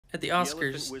At the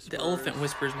Oscars, The Elephant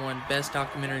Whispers won Best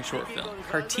Documentary Short Film.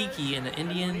 Kartiki, an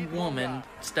Indian woman,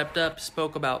 stepped up,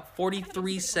 spoke about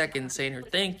 43 seconds saying her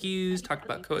thank yous, talked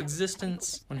about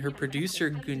coexistence. When her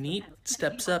producer, Guneet,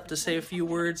 steps up to say a few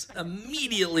words,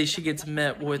 immediately she gets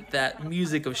met with that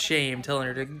music of shame telling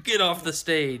her to get off the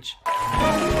stage.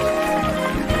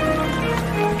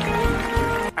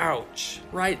 Ouch.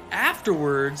 Right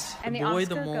afterwards, The Boy,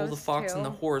 the Mole, the Fox, and the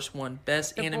Horse won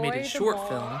Best Animated Short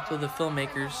Film, so the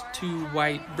filmmakers, two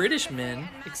white British men,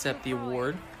 accept the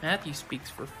award. Matthew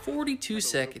speaks for 42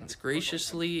 seconds,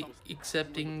 graciously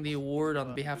accepting the award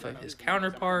on behalf of his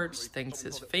counterparts, thanks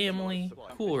his family.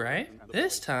 Cool, right?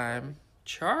 This time,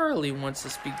 Charlie wants to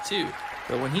speak too,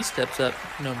 but when he steps up,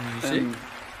 no music,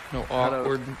 no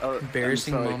awkward,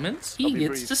 embarrassing moments. He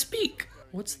gets to speak.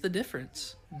 What's the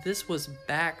difference? This was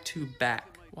back to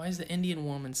back. Why is the Indian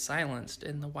woman silenced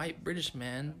and the white British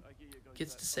man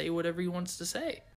gets to say whatever he wants to say?